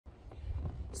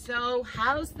So,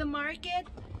 how's the market?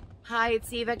 Hi,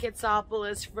 it's Eva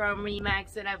Kitsopoulos from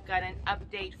REMAX, and I've got an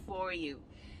update for you.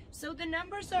 So, the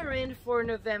numbers are in for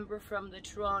November from the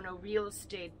Toronto Real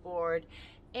Estate Board,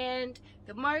 and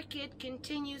the market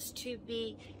continues to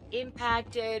be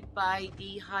impacted by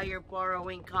the higher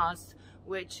borrowing costs,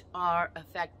 which are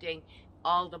affecting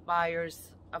all the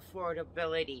buyers'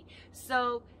 affordability.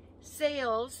 So,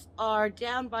 sales are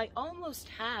down by almost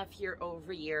half year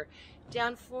over year,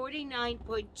 down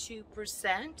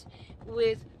 49.2%,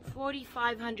 with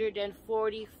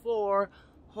 4,544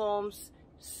 homes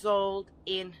sold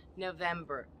in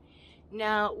November.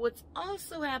 Now, what's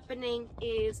also happening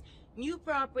is new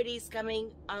properties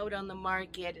coming out on the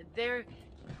market. They're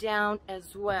down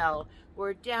as well.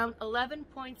 We're down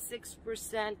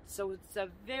 11.6%, so it's a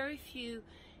very few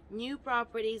new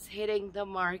properties hitting the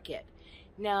market.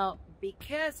 Now,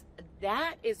 because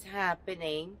that is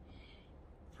happening,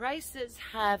 prices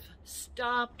have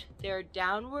stopped their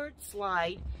downward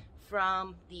slide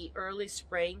from the early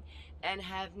spring and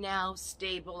have now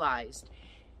stabilized.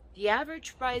 The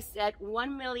average price at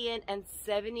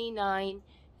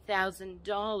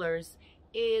 $1,079,000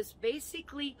 is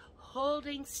basically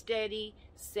holding steady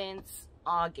since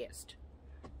August.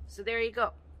 So there you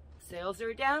go. Sales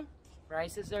are down,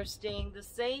 prices are staying the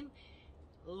same,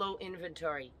 low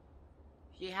inventory.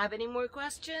 If you have any more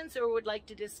questions or would like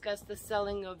to discuss the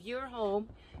selling of your home,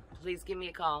 please give me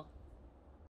a call.